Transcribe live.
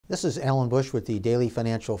This is Alan Bush with the Daily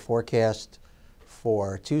Financial Forecast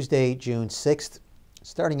for Tuesday, June 6th.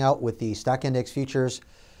 Starting out with the stock index futures,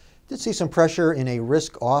 did see some pressure in a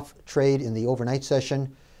risk-off trade in the overnight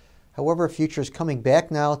session. However, futures coming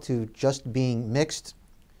back now to just being mixed.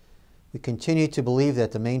 We continue to believe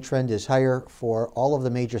that the main trend is higher for all of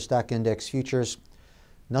the major stock index futures.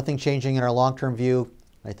 Nothing changing in our long-term view.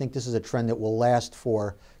 I think this is a trend that will last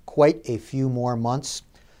for quite a few more months.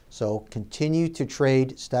 So continue to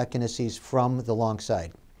trade stock indices from the long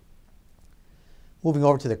side. Moving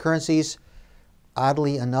over to the currencies,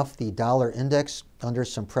 oddly enough, the dollar index under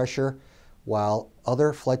some pressure, while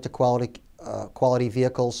other flight to quality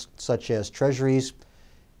vehicles such as treasuries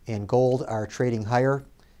and gold are trading higher.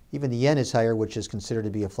 Even the yen is higher, which is considered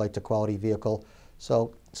to be a flight to quality vehicle.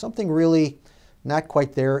 So something really not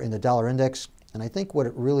quite there in the dollar index. And I think what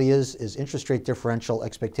it really is interest rate differential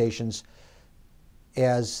expectations,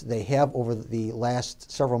 as they have over the last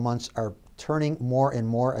several months, are turning more and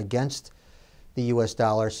more against the US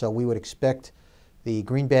dollar. So we would expect the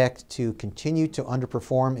greenback to continue to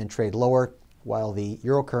underperform and trade lower, while the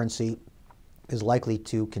euro currency is likely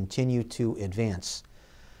to continue to advance.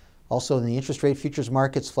 Also in the interest rate futures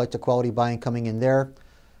markets, flight to quality buying coming in there.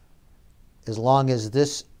 As long as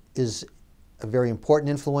this is a very important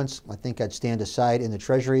influence, I think I'd stand aside in the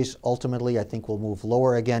treasuries. Ultimately, I think we'll move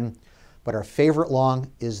lower again. But our favorite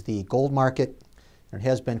long is the gold market, and it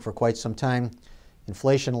has been for quite some time.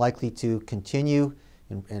 Inflation likely to continue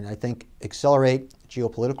and I think accelerate.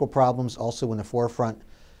 Geopolitical problems also in the forefront.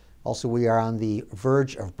 Also, we are on the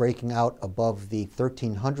verge of breaking out above the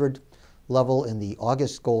 1,300 level in the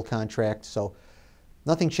August gold contract. So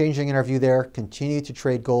nothing changing in our view there. Continue to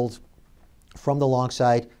trade gold from the long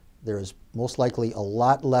side. There is most likely a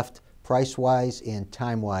lot left price-wise and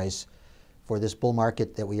time-wise for this bull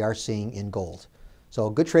market that we are seeing in gold. So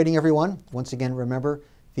good trading, everyone. Once again, remember,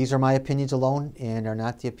 these are my opinions alone and are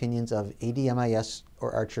not the opinions of ADMIS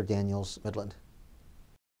or Archer Daniels Midland.